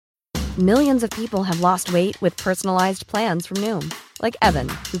Millions of people have lost weight with personalized plans from Noom. Like Evan,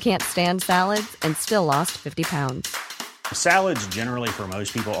 who can't stand salads and still lost 50 pounds. Salads generally for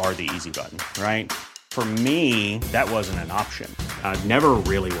most people are the easy button, right? For me, that wasn't an option. I never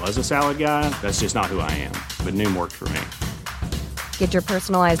really was a salad guy. That's just not who I am. But Noom worked for me. Get your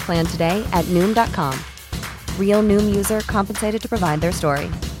personalized plan today at Noom.com. Real Noom user compensated to provide their story.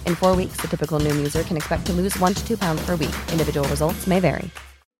 In 4 weeks, the typical Noom user can expect to lose 1 to 2 pounds per week. Individual results may vary.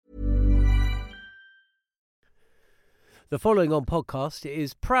 The following on podcast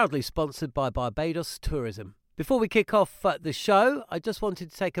is proudly sponsored by Barbados Tourism. Before we kick off the show, I just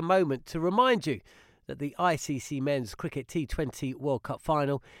wanted to take a moment to remind you that the ICC Men's Cricket T20 World Cup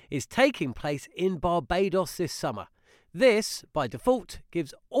Final is taking place in Barbados this summer. This, by default,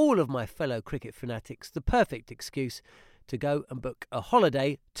 gives all of my fellow cricket fanatics the perfect excuse to go and book a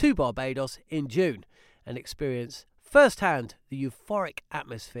holiday to Barbados in June and experience firsthand the euphoric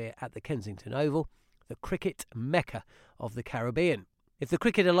atmosphere at the Kensington Oval, the cricket mecca of the Caribbean. If the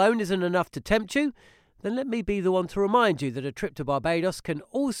cricket alone isn't enough to tempt you, then let me be the one to remind you that a trip to Barbados can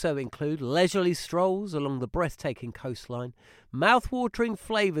also include leisurely strolls along the breathtaking coastline, mouth-watering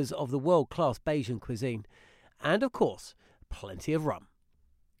flavours of the world-class Bajan cuisine, and, of course, plenty of rum.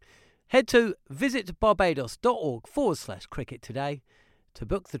 Head to visitbarbados.org/cricket today to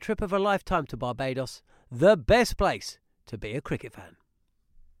book the trip of a lifetime to Barbados, the best place to be a cricket fan.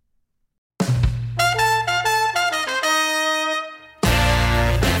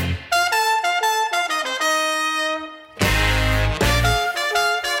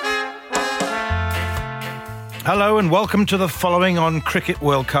 Hello and welcome to the following on Cricket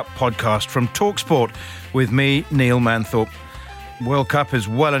World Cup podcast from TalkSport with me, Neil Manthorpe. World Cup is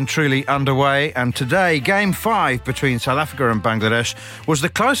well and truly underway, and today, Game 5 between South Africa and Bangladesh was the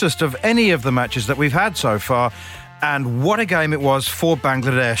closest of any of the matches that we've had so far, and what a game it was for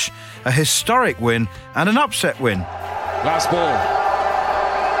Bangladesh. A historic win and an upset win. Last ball.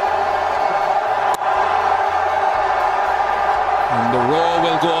 And the roar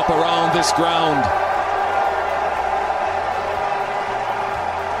will go up around this ground.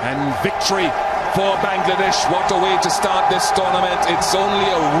 And victory for Bangladesh. What a way to start this tournament. It's only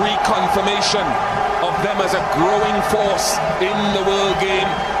a reconfirmation of them as a growing force in the world game.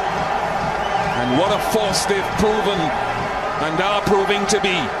 And what a force they've proven and are proving to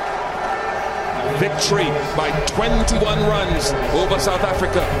be. Victory by 21 runs over South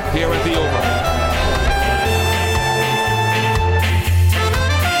Africa here at the Oval.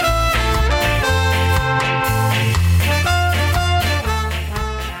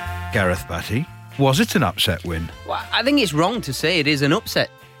 Gareth Batty, was it an upset win? Well, I think it's wrong to say it is an upset.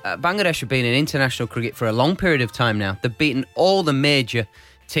 Bangladesh have been in international cricket for a long period of time now. They've beaten all the major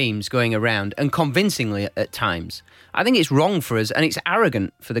teams going around, and convincingly at times. I think it's wrong for us, and it's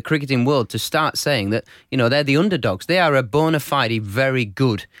arrogant for the cricketing world to start saying that, you know, they're the underdogs. They are a bona fide, very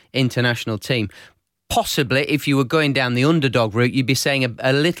good international team. Possibly, if you were going down the underdog route, you'd be saying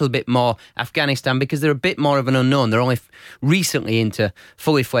a little bit more Afghanistan, because they're a bit more of an unknown. They're only recently into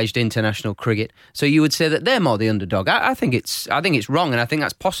fully fledged international cricket, so you would say that they're more the underdog. I think it's wrong, and I think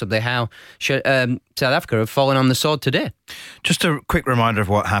that's possibly how South Africa have fallen on the sword today. Just a quick reminder of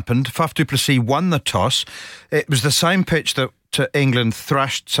what happened. Faf du Plessis won the toss. It was the same pitch that England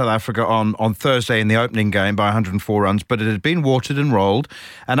thrashed South Africa on Thursday in the opening game by 104 runs, but it had been watered and rolled,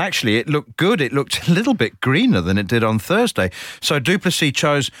 and actually it looked good. It looked a little bit greener than it did on Thursday. So du Plessis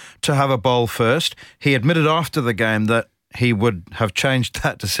chose to have a bowl first. He admitted after the game that he would have changed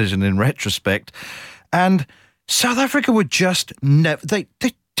that decision in retrospect. And South Africa were just never... They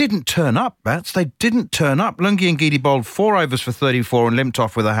didn't turn up, Bats. They didn't turn up. Lungi Ngidi bowled 4 overs for 34 and limped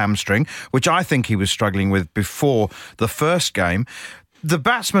off with a hamstring, which I think he was struggling with before the first game. The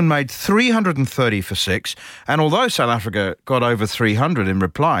batsman made 330 for 6, and although South Africa got over 300 in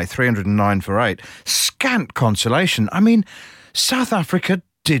reply, 309 for 8, scant consolation. I mean, South Africa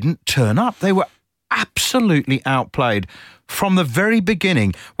didn't turn up. They were absolutely outplayed from the very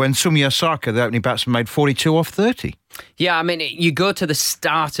beginning when Sumya Saka, the opening batsman, made 42 off 30. Yeah, I mean, you go to the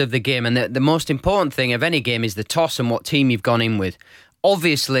start of the game, and the most important thing of any game is the toss and what team you've gone in with.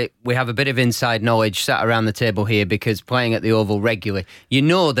 Obviously, we have a bit of inside knowledge sat around the table here, because playing at the Oval regularly, you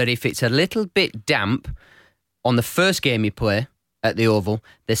know that if it's a little bit damp on the first game you play at the Oval,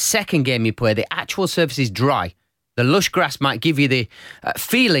 the second game you play, the actual surface is dry. The lush grass might give you the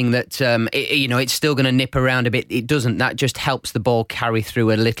feeling that it's still going to nip around a bit. It doesn't. That just helps the ball carry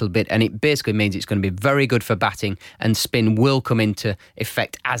through a little bit, and it basically means it's going to be very good for batting, and spin will come into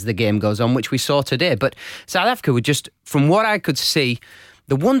effect as the game goes on, which we saw today. But South Africa were just, from what I could see,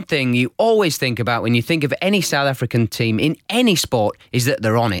 the one thing you always think about when you think of any South African team in any sport is that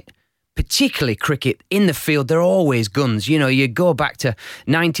they're on it. particularly cricket, in the field, they're always guns. You know, you go back to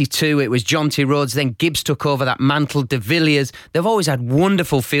 92, it was Jonty Rhodes, then Gibbs took over that mantle, de Villiers. They've always had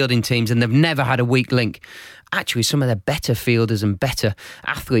wonderful fielding teams and they've never had a weak link. Actually, some of their better fielders and better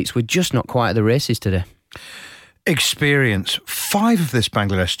athletes were just not quite at the races today. Experience. 5 of this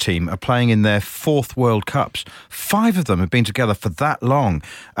Bangladesh team are playing in their 4th World Cups. 5 of them have been together for that long.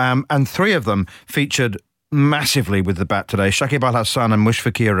 And 3 of them featured massively with the bat today. Shakib Al Hasan and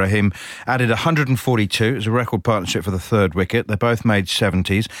Mushfiqur Rahim added 142. It was a record partnership for the 3rd wicket. They both made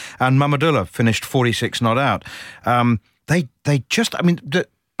 70s. And Mahmudullah finished 46 not out.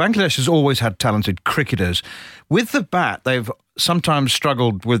 Bangladesh has always had talented cricketers. With the bat, they've sometimes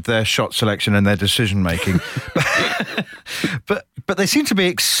struggled with their shot selection and their decision-making. but they seem to be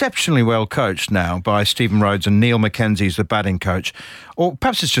exceptionally well coached now by Stephen Rhodes, and Neil Mackenzie's the batting coach. Or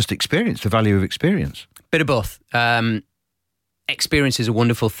perhaps it's just experience, the value of experience. Bit of both. Experience is a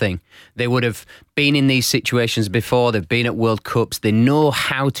wonderful thing. They would have been in these situations before. They've been at World Cups. They know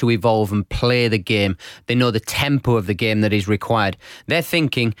how to evolve and play the game. They know the tempo of the game that is required. They're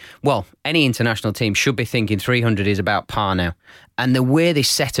thinking, well, any international team should be thinking 300 is about par now. And the way they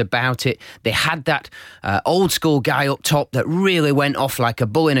set about it, they had that old school guy up top that really went off like a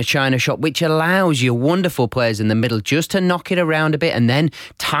bull in a china shop, which allows your wonderful players in the middle just to knock it around a bit and then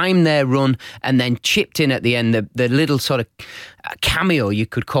time their run, and then chipped in at the end the little sort of cameo, you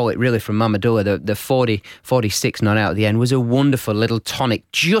could call it really, from Mahmudullah, the 46 not out at the end, was a wonderful little tonic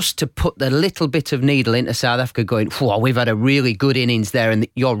just to put the little bit of needle into South Africa going, whoa, we've had a really good innings there and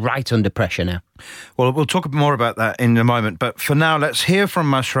you're right under pressure now. Well, we'll talk more about that in a moment, but for now, let's hear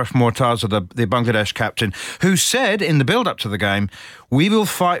from Mashraf Mortaza, the Bangladesh captain, who said in the build-up to the game, we will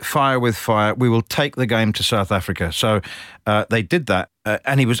fight fire with fire, we will take the game to South Africa. So they did that,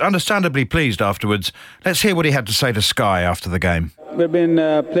 and he was understandably pleased afterwards. Let's hear what he had to say to Sky after the game. We've been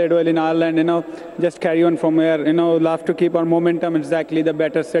played well in Ireland, just carry on from here, love to keep our momentum, exactly the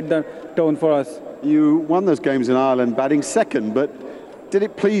better set the tone for us. You won those games in Ireland batting second, but did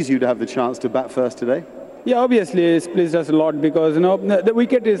it please you to have the chance to bat first today? Yeah, obviously it's pleased us a lot because the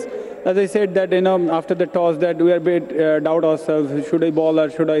wicket is, as I said, that after the toss that we are a bit doubt ourselves, should I ball or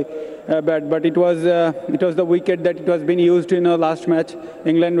should I bat? But it was the wicket that it was being used in last match,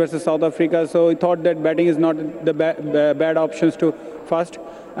 England versus South Africa. So we thought that batting is not the bad options to first.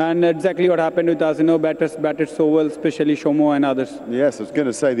 And exactly what happened with us, batters batted so well, especially Shomo and others. Yes, I was going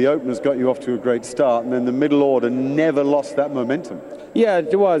to say the openers got you off to a great start, and then the middle order never lost that momentum. Yeah,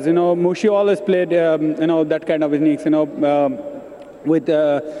 it was. Mushi always played, that kind of innings,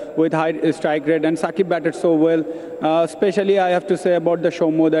 with high strike rate, and Sakib batted so well. Especially, I have to say about the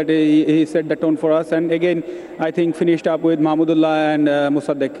Shomo that he set the tone for us, and again, I think finished up with Mahmudullah and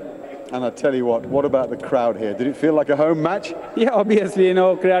Musaddiq. And I tell you what about the crowd here? Did it feel like a home match? Yeah, obviously,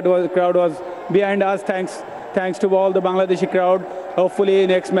 crowd was behind us. Thanks to all the Bangladeshi crowd. Hopefully,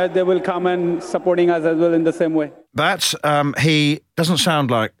 next match they will come and supporting us as well in the same way. But he doesn't sound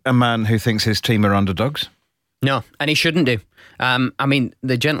like a man who thinks his team are underdogs. No, and he shouldn't do.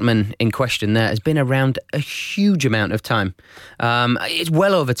 The gentleman in question there has been around a huge amount of time. It's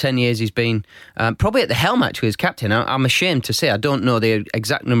well over 10 years he's been probably at the helm, actually, as captain. I'm ashamed to say I don't know the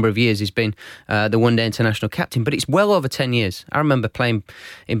exact number of years he's been the one-day international captain, but it's well over 10 years. I remember playing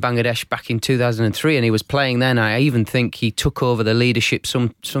in Bangladesh back in 2003, and he was playing then. I even think he took over the leadership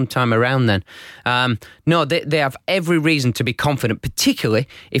sometime around then. They have every reason to be confident, particularly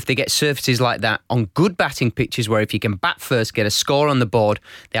if they get surfaces like that on good batting pitches, where if you can bat first, get a score on the board.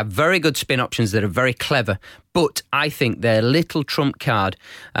 They have very good spin options that are very clever. But I think their little trump card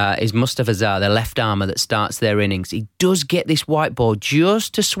is Mustafa Zar, their left armour that starts their innings. He does get this white ball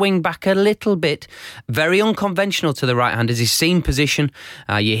just to swing back a little bit. Very unconventional to the right-handers. His seam position.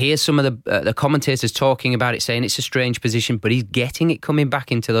 You hear some of the commentators talking about it, saying it's a strange position, but he's getting it coming back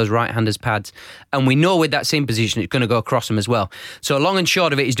into those right-handers' pads. And we know with that seam position, it's going to go across him as well. So long and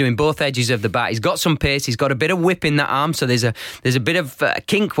short of it, he's doing both edges of the bat. He's got some pace. He's got a bit of whip in that arm. So there's a bit of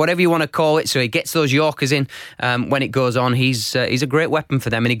kink, whatever you want to call it. So he gets those Yorkers in. When it goes on, he's a great weapon for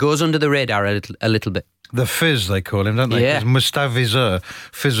them, and he goes under the radar a little bit. The Fizz, they call him, don't they? Yeah. Mustafa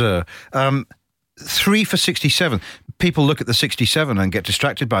Fizzer. 3 for 67. People look at the 67 and get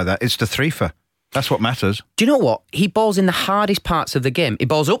distracted by that. It's the 3 for. That's what matters. Do you know what? He bowls in the hardest parts of the game. He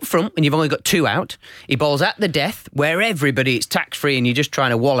bowls up front when you've only got 2 out. He bowls at the death where everybody, it's tax-free and you're just trying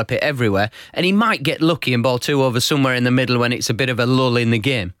to wallop it everywhere. And he might get lucky and bowl 2 overs somewhere in the middle when it's a bit of a lull in the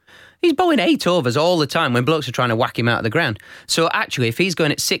game. He's bowling 8 overs all the time when blokes are trying to whack him out of the ground. So actually, if he's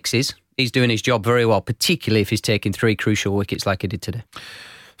going at 6s, he's doing his job very well, particularly if he's taking 3 crucial wickets like he did today.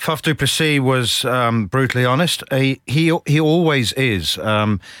 Faf du Plessis was brutally honest. He always is.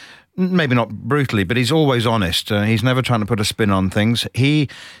 maybe not brutally, but he's always honest. He's never trying to put a spin on things. He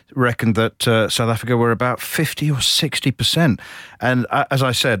reckoned that South Africa were about 50 or 60%. And as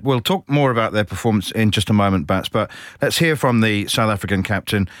I said, we'll talk more about their performance in just a moment, Bats, but let's hear from the South African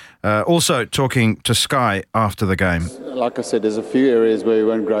captain, also talking to Sky after the game. Like I said, there's a few areas where we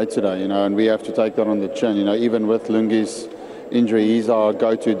weren't great today, and we have to take that on the chin. Even with Lungi's injury, he's our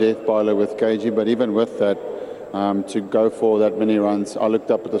go-to death bowler with KG, but even with that, to go for that many runs, I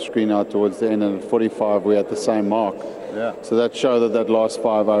looked up at the screen out towards the end, and at 45 we had the same mark. Yeah. So that showed that last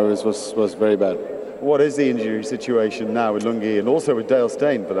 5 hours was very bad. What is the injury situation now with Lungi and also with Dale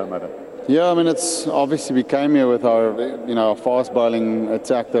Steyn for that matter? Yeah, it's obviously we came here with our fast bowling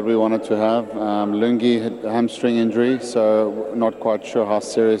attack that we wanted to have. Lungi had a hamstring injury, so not quite sure how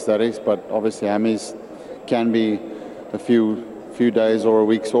serious that is, but obviously hammies can be a few days or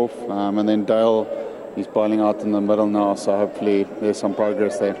weeks off, and then Dale, he's bowling out in the middle now, so hopefully there's some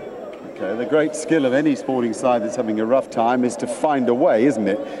progress there. Okay, the great skill of any sporting side that's having a rough time is to find a way, isn't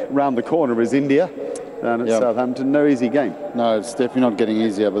it? Round the corner is India, down at Southampton. No easy game. No, it's definitely not getting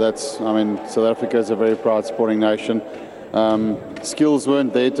easier, but South Africa is a very proud sporting nation. Skills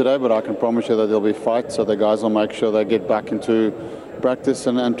weren't there today, but I can promise you that there'll be fights, so the guys will make sure they get back into practice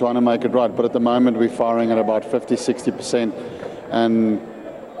and trying to make it right. But at the moment, we're firing at about 50-60%, and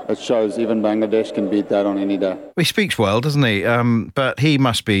it shows even Bangladesh can beat that on any day. He speaks well, doesn't he? But he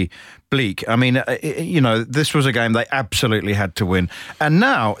must be bleak. This was a game they absolutely had to win. And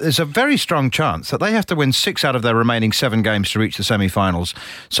now there's a very strong chance that they have to win 6 out of their remaining 7 games to reach the semi-finals.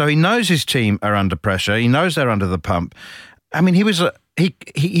 So he knows his team are under pressure. He knows they're under the pump.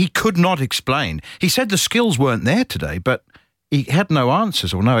 He could not explain. He said the skills weren't there today, but he had no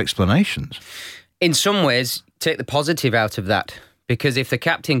answers or no explanations. In some ways, take the positive out of that. Because if the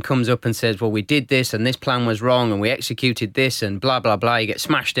captain comes up and says, well, we did this and this plan was wrong and we executed this and blah, blah, blah, you get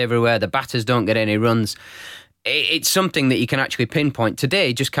smashed everywhere, the batters don't get any runs, it's something that you can actually pinpoint. Today,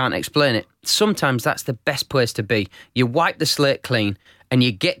 you just can't explain it. Sometimes that's the best place to be. You wipe the slate clean and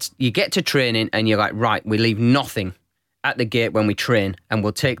you get to training and you're like, right, we leave nothing at the gate when we train and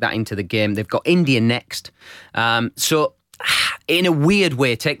we'll take that into the game. They've got India next. So in a weird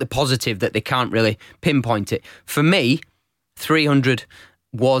way, take the positive that they can't really pinpoint it. For me, 300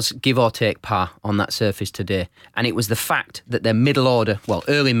 was give or take par on that surface today. And it was the fact that their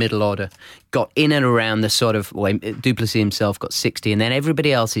early middle order, got in and around the sort of, du Plessis himself got 60, and then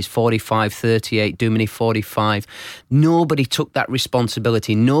everybody else is 45, 38, Duminy 45. Nobody took that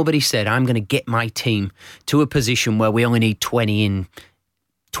responsibility. Nobody said, I'm going to get my team to a position where we only need 20 in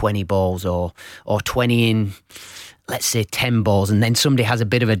 20 balls or 20 in, let's say 10 balls, and then somebody has a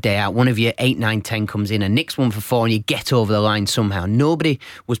bit of a day out. One of your 8, 9, 10 comes in and nicks one for 4 and you get over the line somehow. Nobody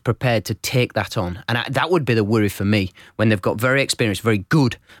was prepared to take that on. And that would be the worry for me when they've got very experienced, very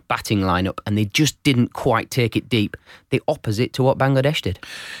good batting lineup and they just didn't quite take it deep. The opposite to what Bangladesh did.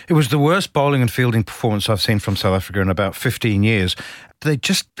 It was the worst bowling and fielding performance I've seen from South Africa in about 15 years. They're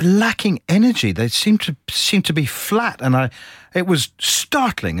just lacking energy. They seem to be flat, and it was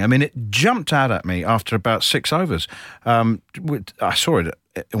startling. It jumped out at me after about 6 overs. I saw it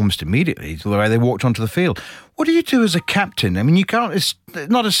almost immediately, the way they walked onto the field. What do you do as a captain? You can't. It's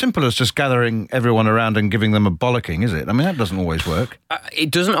not as simple as just gathering everyone around and giving them a bollocking, is it? That doesn't always work.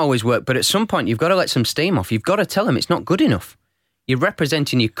 It doesn't always work, but at some point you've got to let some steam off. You've got to tell them it's not good enough. You're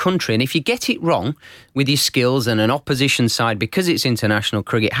representing your country, and if you get it wrong with your skills and an opposition side, because it's international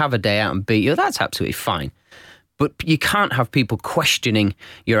cricket, have a day out and beat you, that's absolutely fine. But you can't have people questioning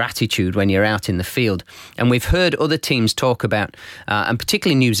your attitude when you're out in the field. And we've heard other teams talk about, and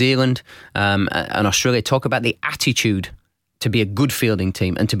particularly New Zealand and Australia, talk about the attitude to be a good fielding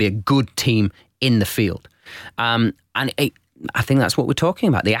team and to be a good team in the field. I think that's what we're talking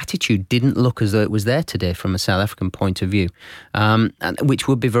about. The attitude didn't look as though it was there today from a South African point of view, which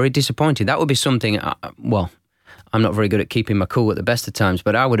would be very disappointing. That would be something, I'm not very good at keeping my cool at the best of times,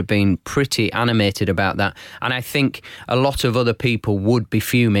 but I would have been pretty animated about that. And I think a lot of other people would be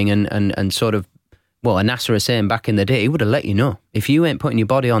fuming and sort of, Nasser is saying back in the day, he would have let you know. If you ain't putting your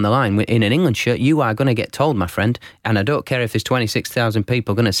body on the line in an England shirt, you are going to get told, my friend. And I don't care if there's 26,000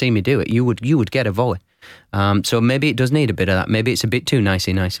 people going to see me do it. You would get a volley. So maybe it does need a bit of that. Maybe it's a bit too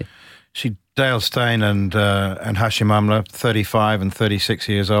nicey. See, Dale Steyn and Hashim Amla, 35 and 36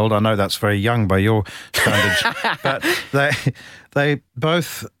 years old. I know that's very young by your standards, but they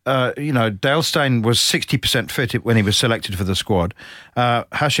both, Dale Steyn was 60% fit when he was selected for the squad.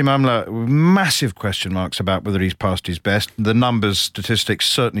 Hashim Amla, massive question marks about whether he's past his best. The numbers, statistics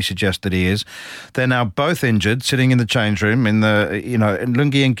certainly suggest that he is. They're now both injured, sitting in the change room. And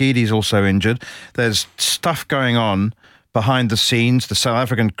Lungi Ngidi's also injured. There's stuff going on behind the scenes. The South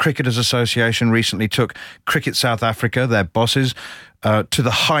African Cricketers Association recently took Cricket South Africa, their bosses, to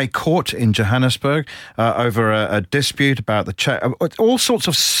the High Court in Johannesburg over a dispute about all sorts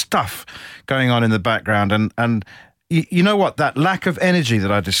of stuff going on in the background. And you know what? That lack of energy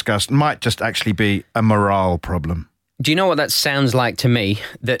that I discussed might just actually be a morale problem. Do you know what that sounds like to me?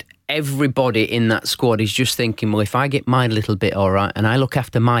 That everybody in that squad is just thinking, well, if I get my little bit all right and I look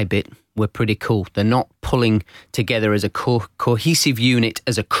after my bit, we're pretty cool. They're not pulling together as a cohesive unit,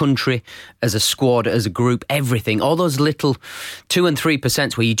 as a country, as a squad, as a group, everything. All those little 2 and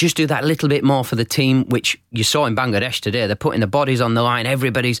 3% where you just do that little bit more for the team, which you saw in Bangladesh today. They're putting the bodies on the line.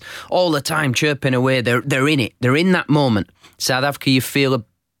 Everybody's all the time chirping away. They're in it. They're in that moment. South Africa, you feel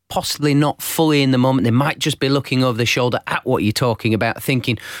possibly not fully in the moment. They might just be looking over the shoulder at what you're talking about,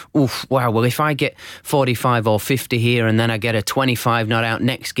 thinking, oof, wow, well, if I get 45 or 50 here and then I get a 25 not out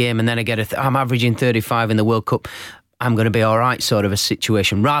next game and then I get I'm averaging 35 in the World Cup, I'm going to be all right sort of a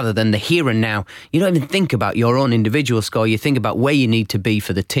situation, rather than the here and now. You don't even think about your own individual score. You think about where you need to be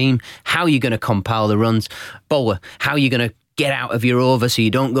for the team, how you're going to compile the runs. Bowler, how you're going to get out of your over so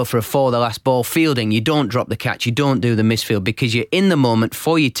you don't go for a 4 the last ball. Fielding, you don't drop the catch, you don't do the misfield, because you're in the moment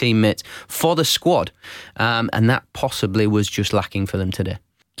for your teammates, for the squad, and that possibly was just lacking for them today.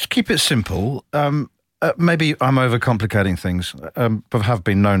 Just keep it simple. Maybe I'm overcomplicating things, but have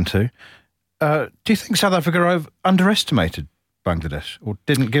been known to. Do you think South Africa underestimated Bangladesh or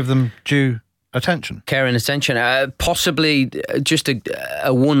didn't give them due attention? Care and attention. Possibly just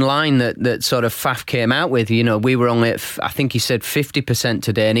a one line that sort of Faf came out with. You know, we were only at, I think he said 50%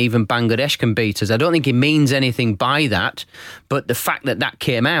 today, and even Bangladesh can beat us. I don't think he means anything by that, but the fact that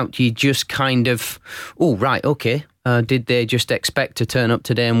came out, you just kind of, oh, right, okay. Did they just expect to turn up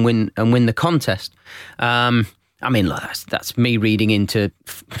today and win the contest? I mean, look, that's me reading into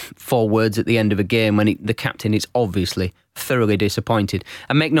 4 words at the end of a game when the captain is obviously thoroughly disappointed.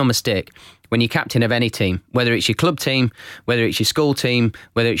 And make no mistake, when you're captain of any team, whether it's your club team, whether it's your school team,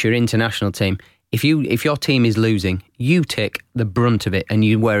 whether it's your international team, if your team is losing, you take the brunt of it and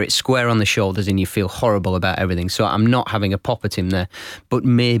you wear it square on the shoulders and you feel horrible about everything. So I'm not having a pop at him there, but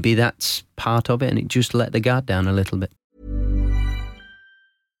maybe that's part of it and it just let the guard down a little bit.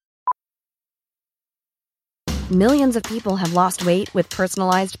 Millions of people have lost weight with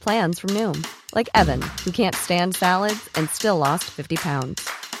personalized plans from Noom. Like Evan, who can't stand salads and still lost 50 pounds.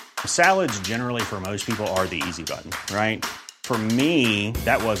 Salads generally for most people are the easy button, right? For me,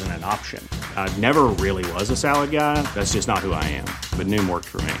 that wasn't an option. I never really was a salad guy. That's just not who I am. But Noom worked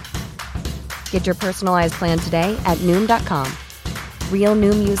for me. Get your personalized plan today at Noom.com. Real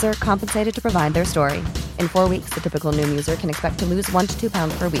Noom user compensated to provide their story. In 4 weeks, the typical Noom user can expect to lose 1 to 2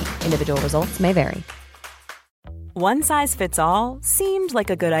 pounds per week. Individual results may vary. One size fits all seemed like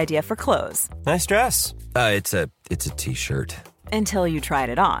a good idea for clothes. Nice dress. It's a t-shirt. Until you tried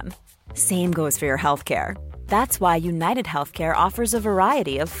it on. Same goes for your healthcare. That's why United Healthcare offers a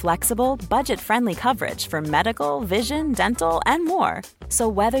variety of flexible, budget-friendly coverage for medical, vision, dental, and more. So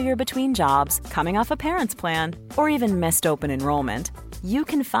whether you're between jobs, coming off a parent's plan, or even missed open enrollment, you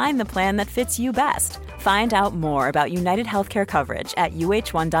can find the plan that fits you best. Find out more about United Healthcare coverage at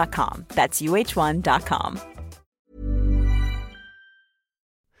uh1.com. That's uh1.com.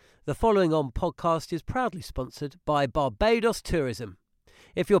 The following on podcast is proudly sponsored by Barbados Tourism.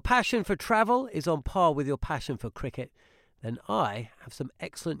 If your passion for travel is on par with your passion for cricket, then I have some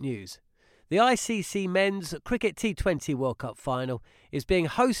excellent news. The ICC Men's Cricket T20 World Cup Final is being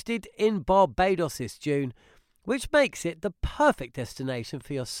hosted in Barbados this June, which makes it the perfect destination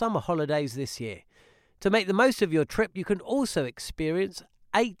for your summer holidays this year. To make the most of your trip, you can also experience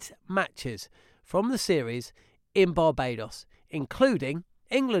 8 matches from the series in Barbados, including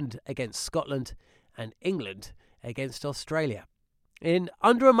England against Scotland and England against Australia. In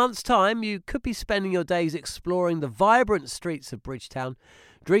under a month's time, you could be spending your days exploring the vibrant streets of Bridgetown,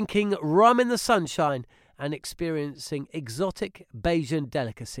 drinking rum in the sunshine and experiencing exotic Bajan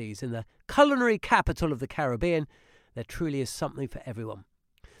delicacies. In the culinary capital of the Caribbean, there truly is something for everyone.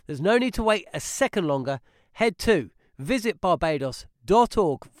 There's no need to wait a second longer. Head to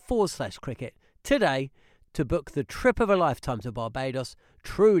visitbarbados.org/cricket today to book the trip of a lifetime to Barbados.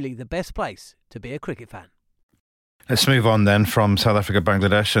 Truly the best place to be a cricket fan. Let's move on then from South Africa,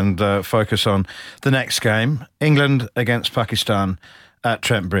 Bangladesh, and focus on the next game, England against Pakistan at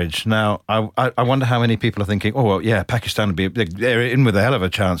Trent Bridge. Now, I wonder how many people are thinking, oh, well, yeah, Pakistan they're in with a hell of a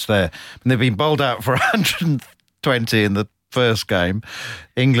chance there. And they've been bowled out for 120 in the first game.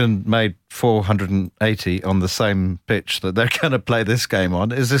 England made 480 on the same pitch that they're going to play this game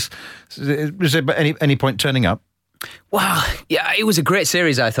on. Is there any point turning up? Wow, yeah, it was a great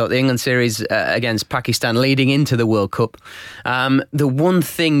series, I thought, the England series against Pakistan leading into the World Cup. The one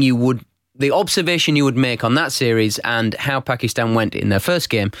thing the observation you would make on that series and how Pakistan went in their first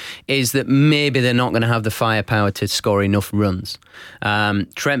game is that maybe they're not going to have the firepower to score enough runs.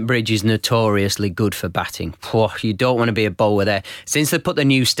 Trent Bridge is notoriously good for batting. You don't want to be a bowler there. Since they put the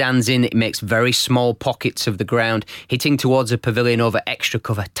new stands in, it makes very small pockets of the ground. Hitting towards the pavilion over extra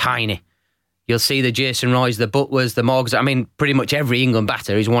cover, tiny. You'll see the Jason Roys, the Butlers, the Morgs. I mean, pretty much every England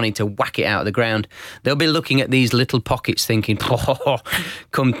batter is wanting to whack it out of the ground. They'll be looking at these little pockets thinking,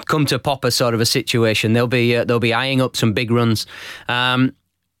 come to Popper sort of a situation. They'll be eyeing up some big runs. And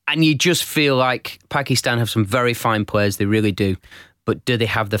you just feel like Pakistan have some very fine players, they really do. But do they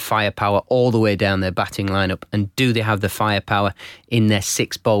have the firepower all the way down their batting lineup? And do they have the firepower in their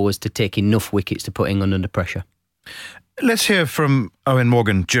 6 bowlers to take enough wickets to put England under pressure? Let's hear from Eoin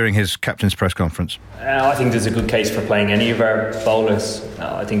Morgan during his captain's press conference. I think there's a good case for playing any of our bowlers.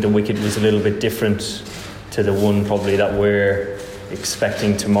 I think the wicket was a little bit different to the one probably that we're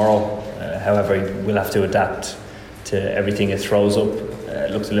expecting tomorrow. However, we'll have to adapt to everything it throws up.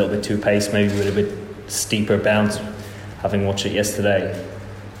 It looks a little bit too paced, maybe with a bit steeper bounce, having watched it yesterday.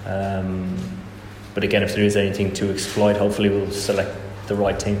 But again, if there is anything to exploit, hopefully we'll select the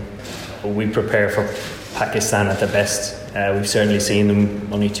right team. We prepare for Pakistan at the best. We've certainly seen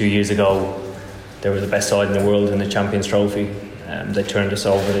them only 2 years ago. They were the best side in the world in the Champions Trophy. They turned us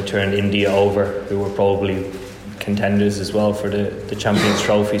over, they turned India over, who were probably contenders as well for the Champions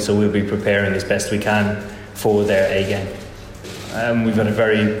Trophy. So we'll be preparing as best we can for their A game. We've had a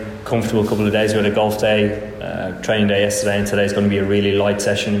very comfortable couple of days. We had a golf day, training day yesterday, and today's going to be a really light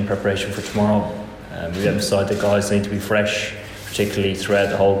session in preparation for tomorrow. We've emphasised that guys need to be fresh, particularly throughout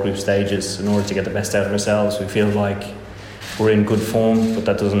the whole group stages, in order to get the best out of ourselves. We feel like we're in good form, but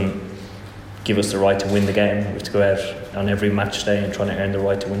that doesn't give us the right to win the game. We have to go out on every match day and try to earn the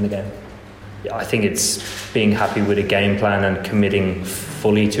right to win the game. Yeah, I think it's being happy with a game plan and committing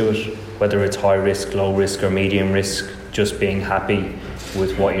fully to it, whether it's high risk, low risk or medium risk, just being happy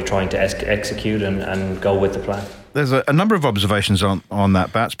with what you're trying to execute and go with the plan. There's a number of observations on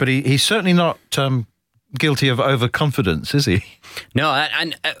that, Bats, but he's certainly not guilty of overconfidence, is he? No,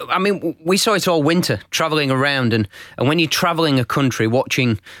 and I mean, we saw it all winter, travelling around, and when you're travelling a country,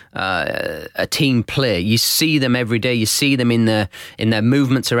 watching a team play, you see them every day, you see them in their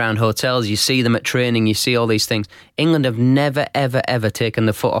movements around hotels, you see them at training, you see all these things. England have never, ever, ever taken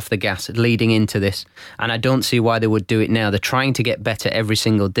the foot off the gas leading into this, and I don't see why they would do it now. They're trying to get better every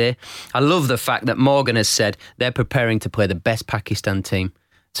single day. I love the fact that Morgan has said they're preparing to play the best Pakistan team,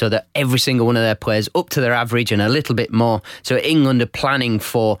 so that every single one of their players up to their average and a little bit more. So England are planning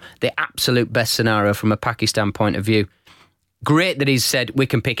for the absolute best scenario from a Pakistan point of view. Great that he's said we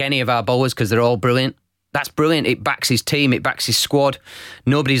can pick any of our bowlers because they're all brilliant. That's brilliant. It backs his team, it backs his squad.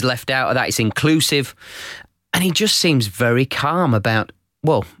 Nobody's left out of that. It's inclusive. And he just seems very calm about,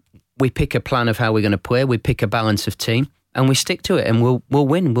 well, we pick a plan of how we're going to play, we pick a balance of team, and we stick to it, and we'll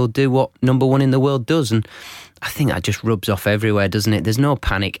win. We'll do what number one in the world does. And I think that just rubs off everywhere, doesn't it? There's no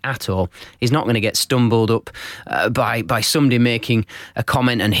panic at all. He's not going to get stumbled up by somebody making a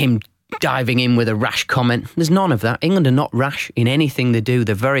comment and him diving in with a rash comment. There's none of that. England are not rash in anything they do.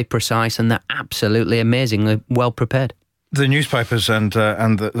 They're very precise and they're absolutely amazingly well prepared. The newspapers and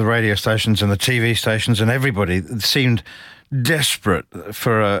the radio stations and the TV stations and everybody seemed desperate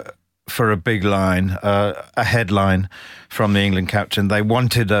for a big line, a headline from the England captain. They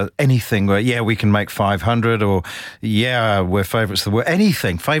wanted anything where, yeah, we can make 500, or yeah, we're favourites of the world.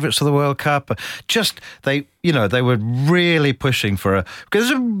 Anything, favourites of the World Cup. Just they were really pushing for because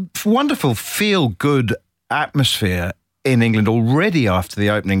there's a wonderful feel-good atmosphere in England already after the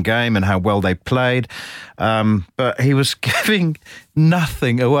opening game and how well they played. But he was giving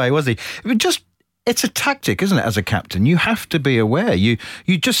nothing away, was he? It's a tactic, isn't it, as a captain? You have to be aware. You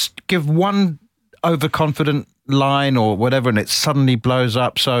just give one overconfident line or whatever and it suddenly blows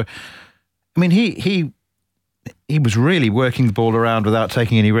up. So, I mean, he was really working the ball around without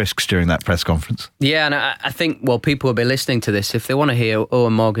taking any risks during that press conference. Yeah, and I think, well, people will be listening to this. If they want to hear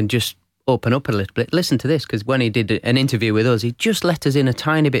Eoin Morgan just open up a little bit, listen to this, because when he did an interview with us, he just let us in a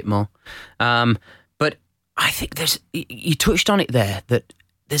tiny bit more. But I think you touched on it there, that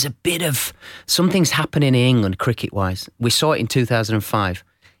there's a bit of something's happening in England cricket-wise. We saw it in 2005.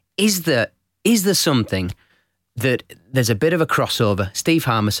 Is there something that there's a bit of a crossover? Steve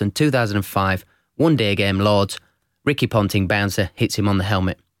Harmison, 2005, one-day game, Lords. Ricky Ponting bouncer hits him on the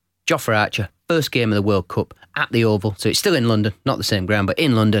helmet. Jofra Archer, first game of the World Cup at the Oval, so it's still in London, not the same ground, but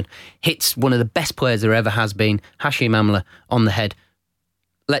in London, hits one of the best players there ever has been, Hashim Amla, on the head.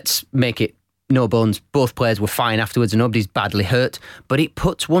 Let's make it no bones, both players were fine afterwards and nobody's badly hurt. But it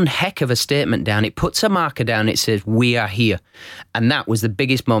puts one heck of a statement down. It puts a marker down. It says, we are here. And that was the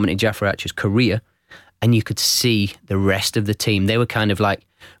biggest moment in Jaffer Archer's career. And you could see the rest of the team. They were kind of like,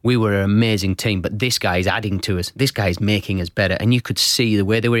 we were an amazing team, but this guy is adding to us. This guy is making us better. And you could see the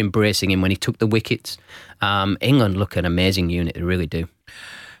way they were embracing him when he took the wickets. England look an amazing unit. They really do.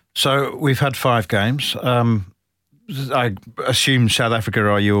 So we've had 5 games. I assume South Africa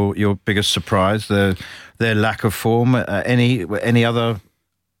are your biggest surprise, their lack of form. Any other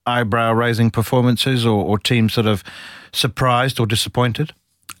eyebrow-raising performances or teams that have surprised or disappointed?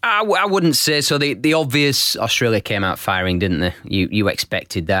 I wouldn't say so. The obvious, Australia came out firing, didn't they? You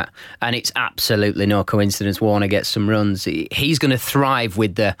expected that. And it's absolutely no coincidence Warner gets some runs. He's going to thrive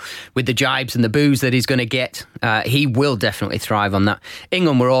with the jibes and the boos that he's going to get. He will definitely thrive on that.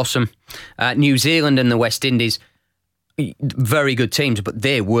 England were awesome. New Zealand and the West Indies, very good teams, but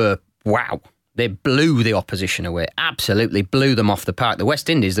they were, wow. They blew the opposition away. Absolutely blew them off the park. The West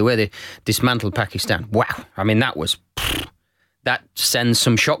Indies, the way they dismantled Pakistan, wow. I mean, that sends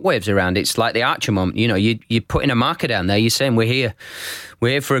some shockwaves around. It's like the Archer moment. You know, you're putting a marker down there. You're saying, we're here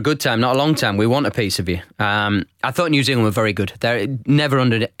for a good time, not a long time. We want a piece of you. I thought New Zealand were very good. Never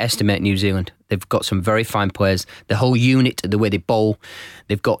underestimate New Zealand. They've got some very fine players. The whole unit, the way they bowl,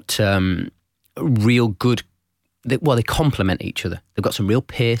 they've got real good... They complement each other. They've got some real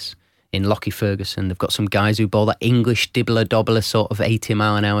pace in Lockie Ferguson. They've got some guys who bowl that English dibbler-dobbler sort of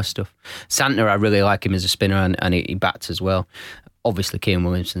 80-mile-an-hour stuff. Santner, I really like him as a spinner, and he bats as well. Obviously, Kieran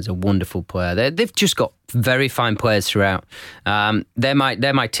Williamson's a wonderful player. They've just got very fine players throughout. They're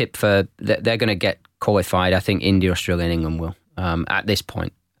my tip for... They're going to get qualified. I think India, Australia and England will at this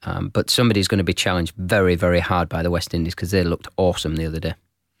point. But somebody's going to be challenged very, very hard by the West Indies because they looked awesome the other day.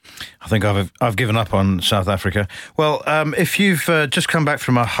 I think I've given up on South Africa. Well, if you've just come back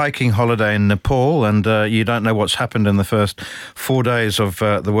from a hiking holiday in Nepal and you don't know what's happened in the first 4 days of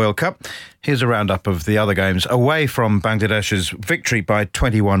the World Cup, here's a roundup of the other games away from Bangladesh's victory by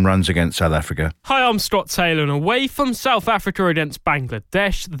 21 runs against South Africa. Hi, I'm Scott Taylor, and away from South Africa against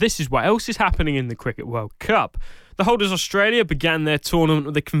Bangladesh, this is what else is happening in the Cricket World Cup. The holders Australia began their tournament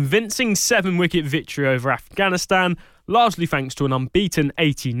with a convincing 7-wicket victory over Afghanistan, largely thanks to an unbeaten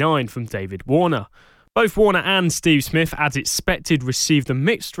 89 from David Warner. Both Warner and Steve Smith, as expected, received a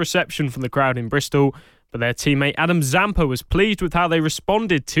mixed reception from the crowd in Bristol, but their teammate Adam Zampa was pleased with how they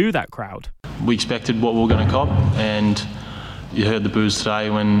responded to that crowd. We expected what we were going to cop, and you heard the boos today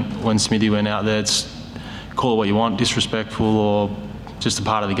when Smithy went out there. It's call it what you want, disrespectful or just a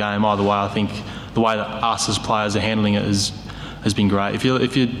part of the game. Either way, I think the way that us as players are handling it has been great. If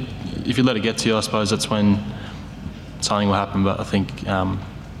you let it get to you, I suppose that's when something will happen. But I think,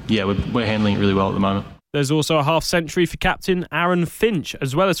 we're handling it really well at the moment. There's also a half-century for captain Aaron Finch,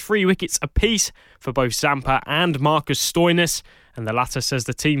 as well as 3 wickets apiece for both Zampa and Marcus Stoinis. And the latter says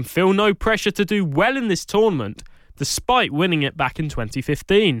the team feel no pressure to do well in this tournament, despite winning it back in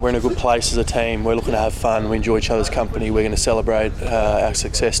 2015. We're in a good place as a team. We're looking to have fun. We enjoy each other's company. We're going to celebrate our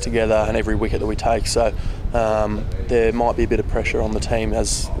success together and every wicket that we take. So there might be a bit of pressure on the team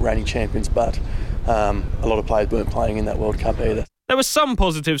as reigning champions, but a lot of players weren't playing in that World Cup either. There were some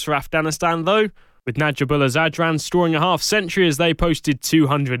positives for Afghanistan, though, with Najibullah Zadran scoring a half-century as they posted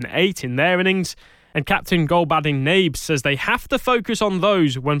 208 in their innings. And captain Gulbuddin Naib says they have to focus on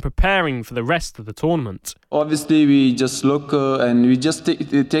those when preparing for the rest of the tournament. Obviously, we just look and we just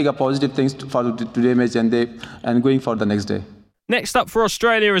take a positive things for today's match and going for the next day. Next up for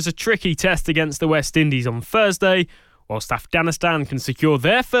Australia is a tricky test against the West Indies on Thursday, whilst Afghanistan can secure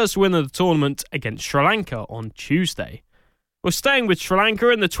their first win of the tournament against Sri Lanka on Tuesday. We're staying with Sri Lanka,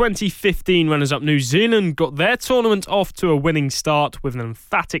 and the 2015 runners-up New Zealand got their tournament off to a winning start with an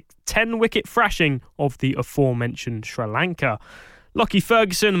emphatic 10-wicket thrashing of the aforementioned Sri Lanka. Lockie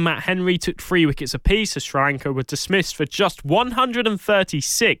Ferguson and Matt Henry took 3 wickets apiece as Sri Lanka were dismissed for just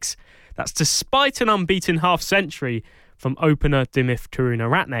 136. That's despite an unbeaten half-century from opener Dimuth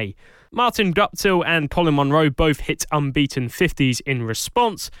Karunaratne. Martin Guptill and Colin Monroe both hit unbeaten 50s in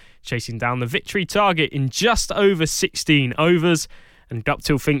response, chasing down the victory target in just over 16 overs. And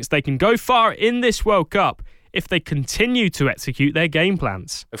Guptill thinks they can go far in this World Cup if they continue to execute their game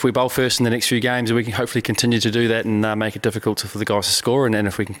plans. If we bowl first in the next few games, we can hopefully continue to do that and make it difficult for the guys to score. And then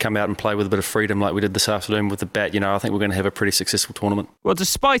if we can come out and play with a bit of freedom like we did this afternoon with the bat, I think we're going to have a pretty successful tournament. Well,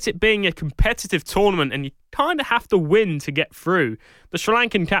 despite it being a competitive tournament and you kind of have to win to get through, the Sri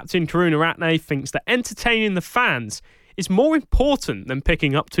Lankan captain Karunaratne thinks that entertaining the fans is more important than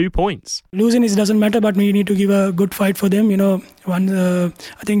picking up 2 points. Losing it doesn't matter, but we need to give a good fight for them. I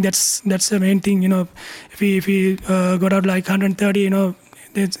think that's the main thing. If we got out like 130,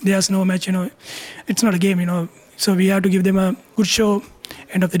 There's no match, it's not a game, so we have to give them a good show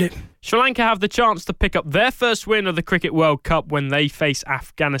end of the day. Sri Lanka have the chance to pick up their first win of the Cricket World Cup when they face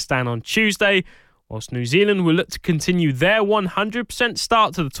Afghanistan on Tuesday, whilst New Zealand will look to continue their 100%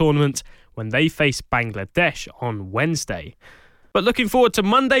 start to the tournament when they face Bangladesh on Wednesday. But looking forward to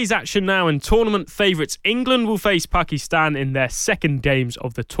Monday's action now, and tournament favourites England will face Pakistan in their second games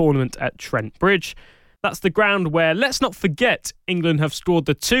of the tournament at Trent Bridge. That's the ground where, let's not forget, England have scored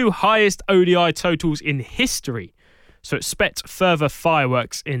the 2 highest ODI totals in history. So expect further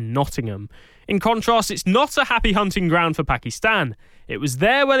fireworks in Nottingham. In contrast, it's not a happy hunting ground for Pakistan. It was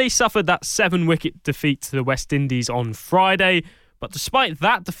there where they suffered that 7-wicket defeat to the West Indies on Friday. But despite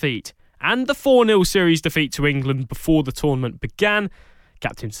that defeat, and the 4-0 series defeat to England before the tournament began,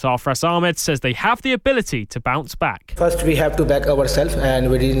 Captain Sarfraz Ahmed says they have the ability to bounce back. First, we have to back ourselves,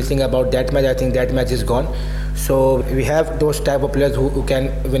 and we didn't think about that match. I think that match is gone. So we have those type of players who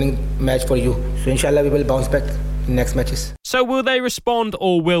can winning match for you. So inshallah, we will bounce back in next matches. So will they respond,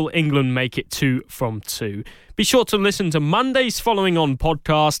 or will England make it 2 from 2? Be sure to listen to Monday's Following On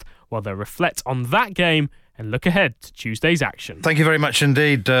podcast while they reflect on that game and look ahead to Tuesday's action. Thank you very much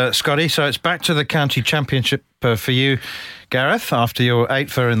indeed, Scotty. So it's back to the county championship for you, Gareth, after your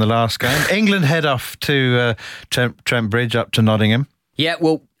 8-for in the last game. England head off to Trent Bridge, up to Nottingham. Yeah,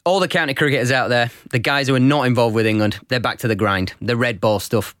 well, all the county cricketers out there, the guys who are not involved with England, they're back to the grind. The red ball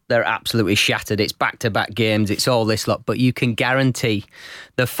stuff, they're absolutely shattered. It's back-to-back games, it's all this lot. But you can guarantee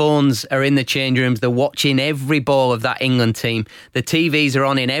the phones are in the change rooms. They're watching every ball of that England team. The TVs are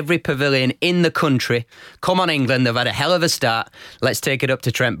on in every pavilion in the country. Come on, England, they've had a hell of a start. Let's take it up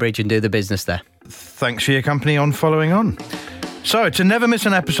to Trent Bridge and do the business there. Thanks for your company on Following On. So, to never miss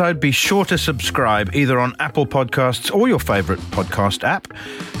an episode, be sure to subscribe either on Apple Podcasts or your favourite podcast app.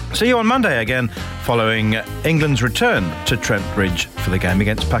 See you on Monday again, following England's return to Trent Bridge for the game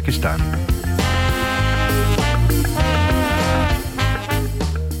against Pakistan.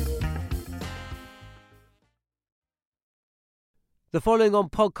 The Following On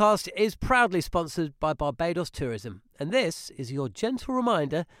podcast is proudly sponsored by Barbados Tourism, and this is your gentle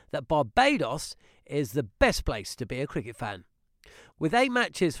reminder that Barbados is the best place to be a cricket fan. With 8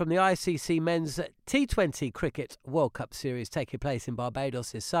 matches from the ICC Men's T20 Cricket World Cup Series taking place in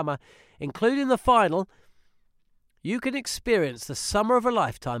Barbados this summer, including the final, you can experience the summer of a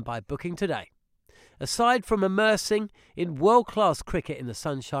lifetime by booking today. Aside from immersing in world-class cricket in the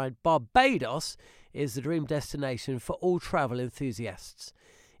sunshine, Barbados is the dream destination for all travel enthusiasts.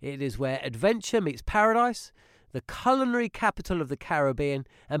 It is where adventure meets paradise, the culinary capital of the Caribbean,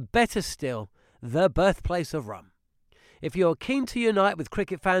 and better still, the birthplace of rum. If you're keen to unite with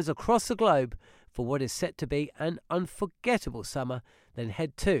cricket fans across the globe for what is set to be an unforgettable summer, then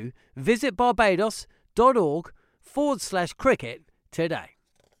head to visitbarbados.org/cricket today.